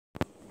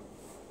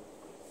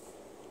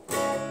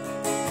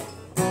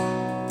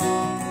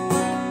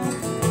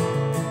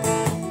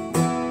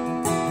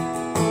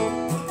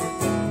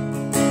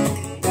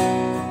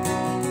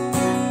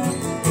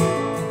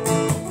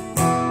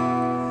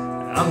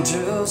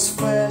was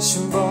flesh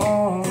and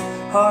bone,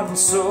 heart and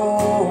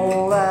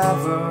soul.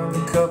 I've earned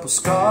a couple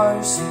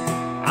scars.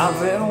 I've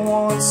been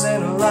once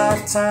in a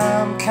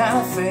lifetime kind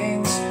of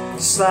things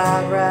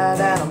slide right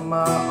out of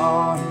my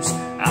arms.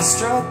 I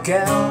struck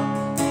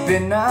out,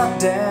 been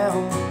knocked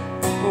down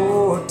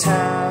more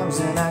times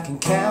than I can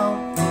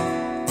count,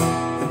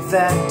 but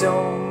that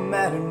don't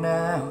matter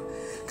now.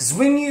 'Cause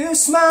when you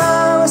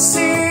smile I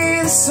see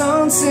the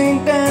sun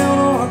sink down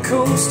on a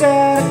coast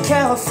out of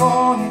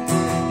California.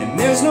 And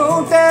there's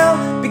no doubt,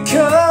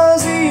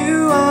 because of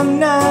you I'm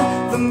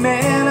not the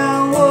man I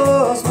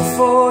was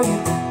before you.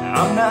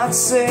 I'm not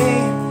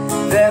saying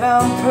that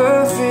I'm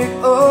perfect,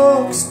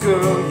 oh, 'cause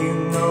girl, you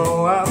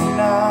know I'm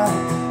not.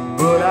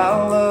 But I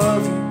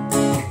love you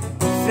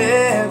with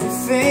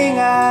everything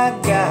I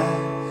got.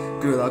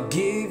 Girl, I'll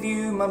give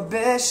you my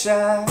best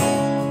shot.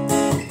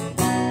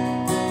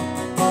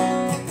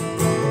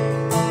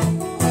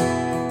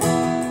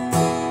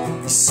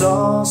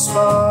 Saw a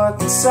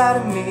spark inside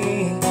of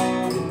me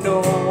that no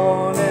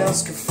one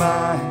else could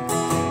find.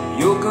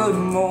 Your good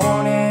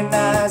morning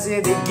eyes,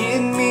 yeah, they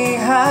get me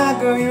high.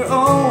 Girl, you're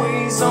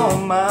always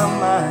on my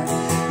mind.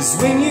 'Cause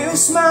when you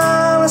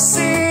smile I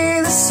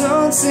see the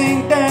sun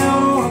sink down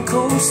on a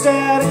coast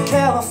out of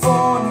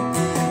California.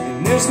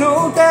 And there's no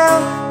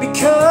doubt,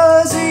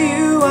 because of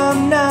you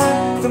I'm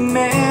not the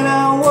man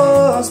I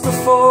was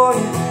before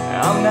you.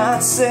 I'm not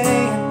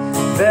saying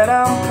that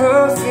I'm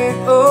perfect,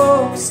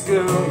 oh, 'cause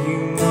girl, you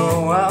know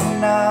I'm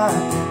not.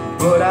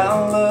 But I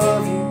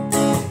love you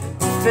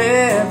with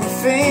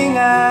everything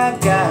I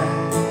got.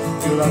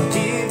 Girl, I'll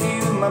give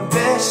you my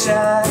best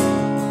shot.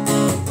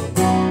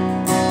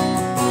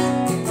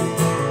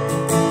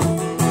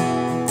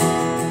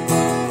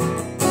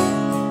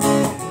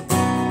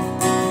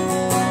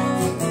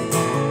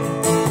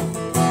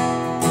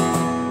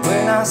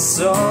 When I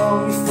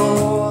saw you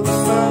for the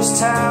first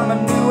time, I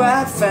knew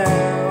I'd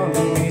found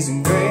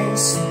amazing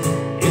grace.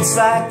 It's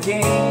like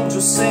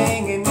angels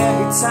singing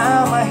every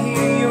time I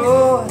hear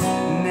your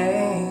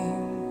name.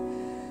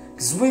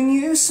 'Cause when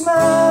you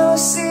smile I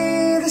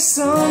see the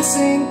sun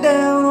sink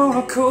down on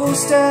a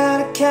coast out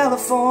of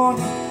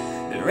California.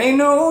 There ain't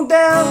no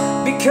doubt,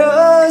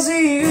 because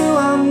of you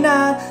I'm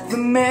not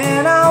the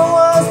man I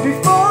was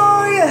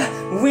before you.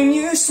 When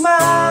you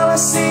smile I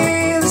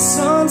see the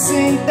sun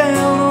sink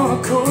down on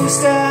a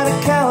coast out of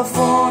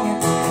California.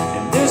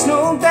 And there's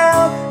no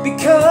doubt,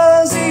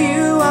 because of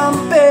you I'm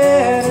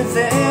better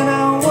than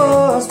I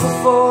was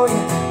before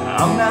you.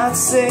 I'm not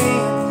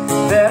saying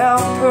that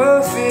I'm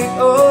perfect,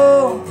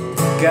 oh,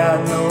 God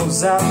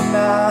knows I'm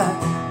not.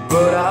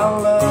 But I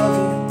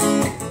love you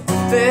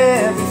with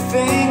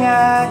everything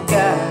I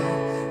got.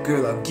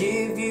 Girl, I'll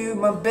give you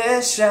my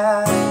best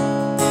shot.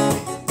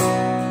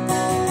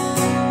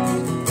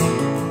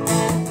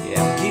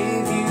 Yeah, I'll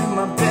give you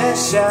my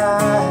best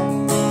shot.